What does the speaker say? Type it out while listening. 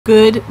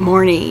Good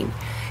morning.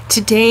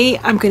 Today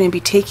I'm going to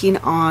be taking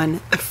on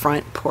the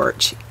front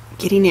porch,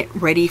 getting it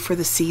ready for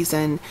the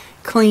season,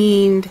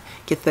 cleaned,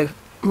 get the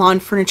lawn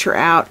furniture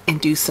out, and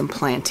do some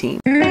planting.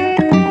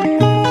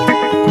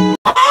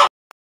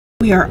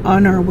 We are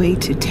on our way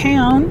to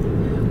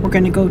town. We're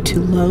going to go to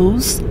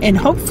Lowe's and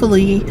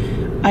hopefully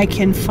I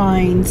can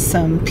find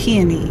some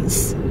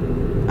peonies.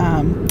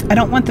 I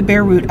don't want the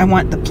bare root, I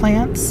want the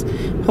plants.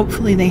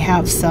 Hopefully they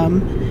have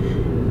some.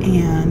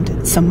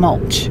 And some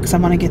mulch because I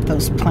want to get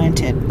those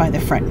planted by the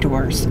front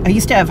doors. I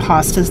used to have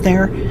hostas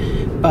there,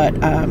 but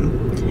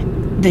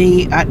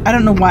I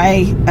don't know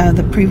why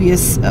the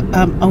previous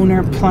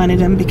owner planted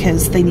them,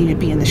 because they need to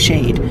be in the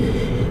shade,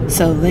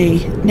 so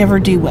they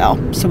never do well.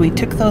 So we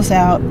took those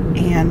out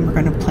and we're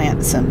going to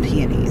plant some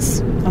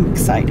peonies. I'm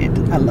excited.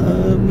 I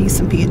love me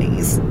some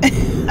peonies.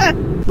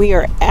 We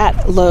are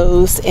at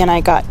Lowe's and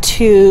I got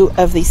 2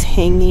 of these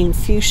hanging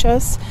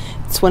fuchsias.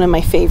 It's one of my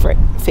favorite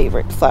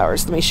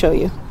flowers. Let me show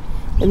you.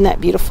 Isn't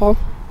that beautiful?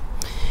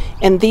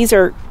 And these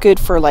are good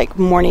for like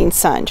morning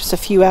sun, just a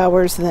few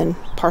hours and then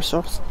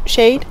partial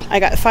shade. I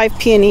got 5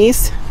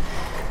 peonies.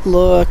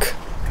 Look,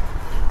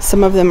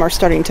 some of them are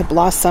starting to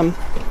blossom.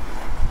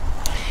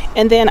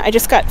 And then I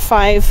just got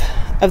 5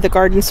 of the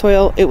garden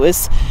soil. It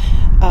was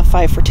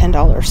 5 for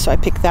 $10, so I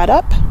picked that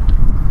up.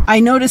 I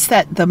noticed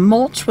that the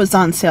mulch was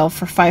on sale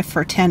for 5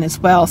 for $10 as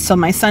well, so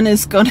my son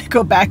is going to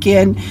go back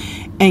in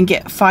and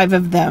get 5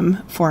 of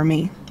them for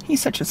me.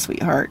 He's such a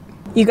sweetheart.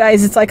 You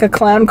guys, it's like a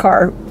clown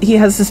car. He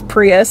has this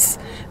Prius,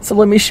 so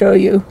let me show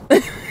you.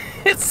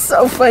 It's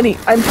so funny.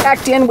 I'm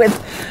packed in with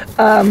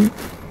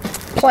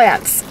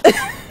plants.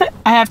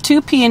 I have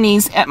 2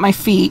 peonies at my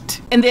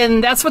feet, and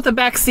then that's what the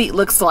back seat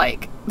looks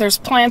like. There's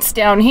plants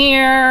down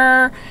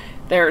here.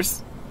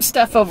 There's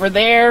stuff over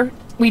there.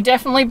 We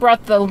definitely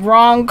brought the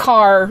wrong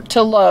car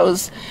to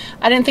Lowe's.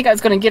 I didn't think I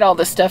was going to get all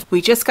this stuff.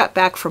 We just got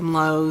back from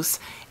Lowe's,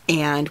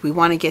 and we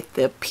want to get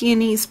the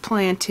peonies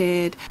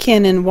planted.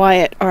 Ken and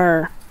Wyatt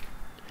are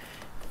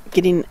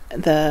getting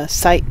the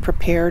site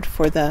prepared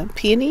for the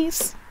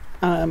peonies.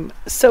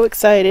 So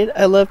excited.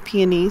 I love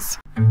peonies.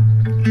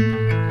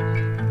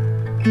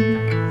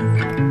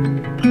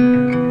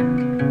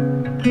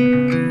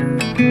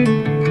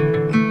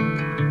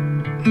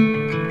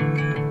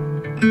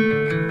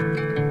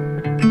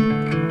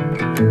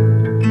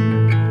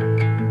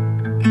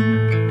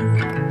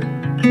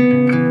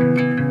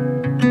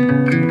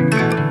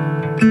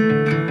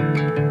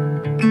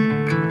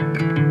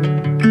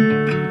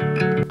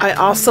 I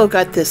also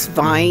got this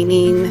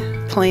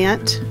vining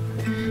plant.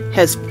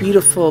 Has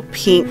beautiful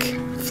pink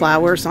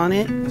flowers on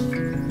it.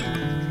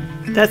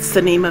 That's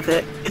the name of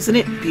it. Isn't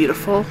it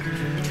beautiful?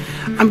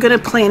 I'm going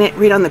to plant it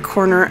right on the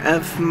corner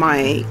of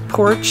my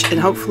porch, and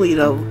hopefully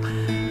it'll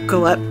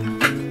go up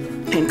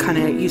and kind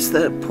of use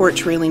the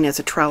porch railing as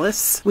a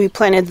trellis. We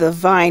planted the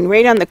vine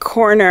right on the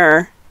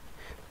corner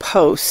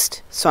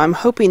post, so I'm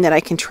hoping that I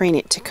can train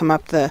it to come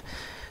up the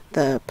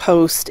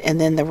post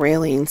and then the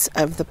railings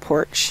of the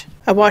porch.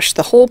 I washed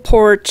the whole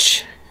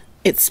porch.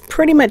 It's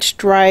pretty much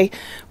dry.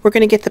 We're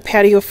going to get the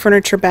patio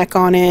furniture back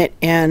on it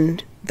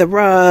and the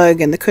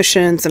rug and the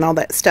cushions and all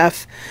that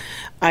stuff.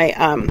 I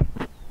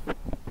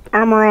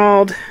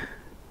armoralled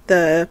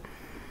the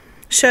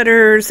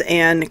shutters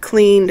and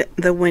cleaned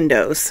the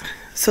windows.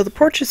 So the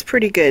porch is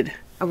pretty good.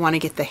 I want to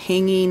get the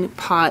hanging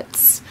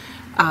pots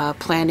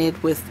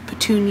planted with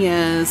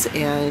petunias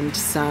and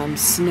some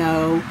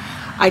snow.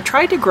 I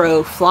tried to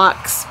grow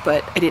phlox,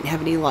 but I didn't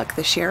have any luck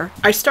this year.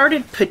 I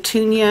started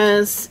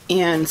petunias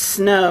and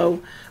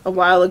snow a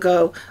while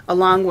ago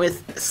along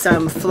with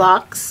some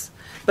phlox,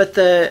 but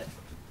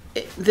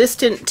this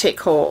didn't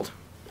take hold.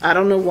 I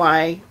don't know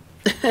why.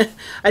 I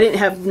didn't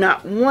have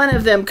not one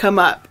of them come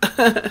up.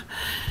 And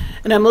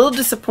I'm a little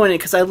disappointed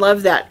because I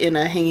love that in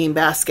a hanging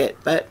basket,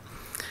 but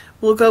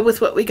we'll go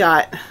with what we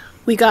got.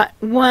 We got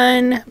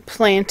 1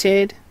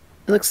 planted.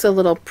 It looks a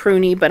little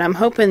pruny, but I'm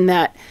hoping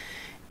that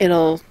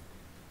it'll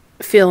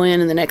fill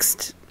in the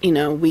next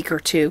week or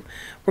 2.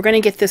 We're going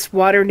to get this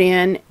watered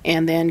in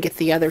and then get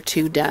the other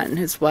 2 done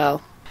as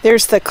well.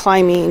 There's the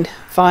climbing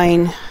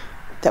vine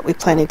that we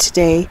planted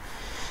today.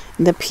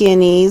 The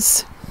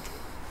peonies.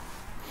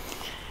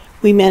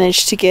 We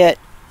managed to get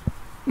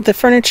the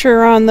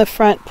furniture on the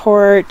front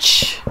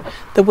porch,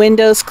 the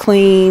windows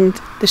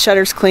cleaned, the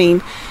shutters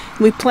cleaned.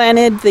 We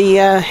planted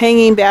the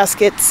hanging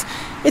baskets.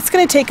 It's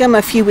going to take them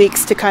a few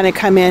weeks to kind of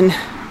come in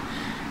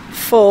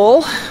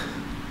full,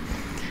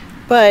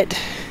 but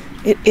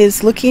it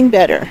is looking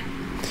better.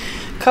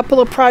 A couple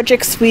of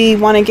projects we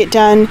want to get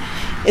done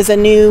is a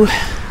new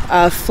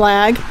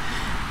flag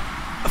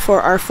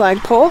for our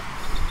flagpole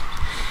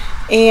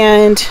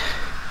and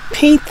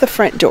paint the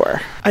front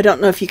door. I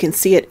don't know if you can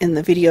see it in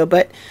the video,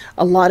 but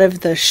a lot of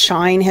the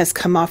shine has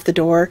come off the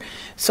door.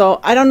 So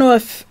I don't know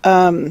if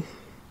Ken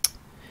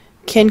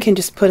can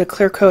just put a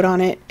clear coat on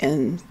it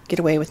and get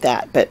away with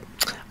that, but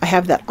I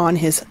have that on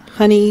his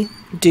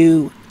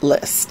honey-do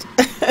list.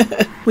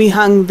 We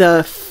hung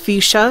the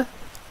fuchsia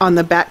on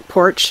the back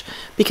porch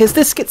because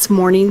this gets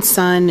morning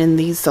sun and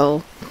these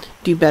will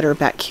do better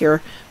back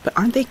here. But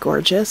aren't they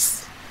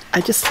gorgeous?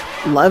 I just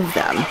love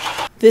them.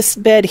 This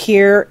bed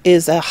here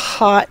is a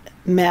hot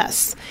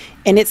mess,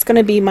 and it's going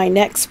to be my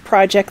next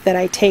project that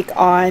I take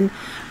on.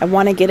 I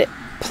want to get it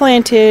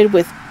planted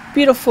with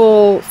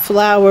beautiful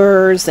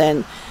flowers,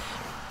 and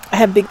I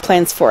have big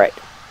plans for it.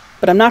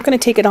 But I'm not going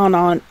to take it on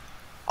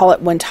all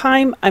at one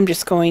time. I'm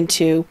just going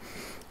to,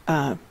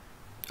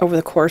 over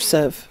the course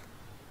of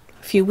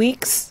a few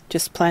weeks,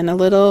 just plan a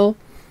little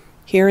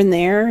here and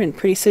there, and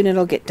pretty soon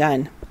it'll get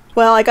done.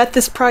 Well, I got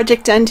this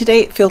project done today.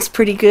 It feels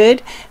pretty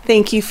good.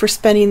 Thank you for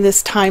spending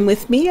this time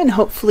with me, and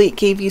hopefully it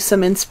gave you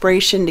some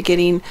inspiration to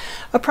getting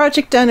a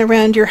project done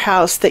around your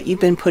house that you've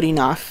been putting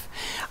off.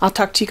 I'll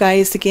talk to you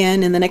guys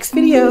again in the next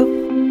video.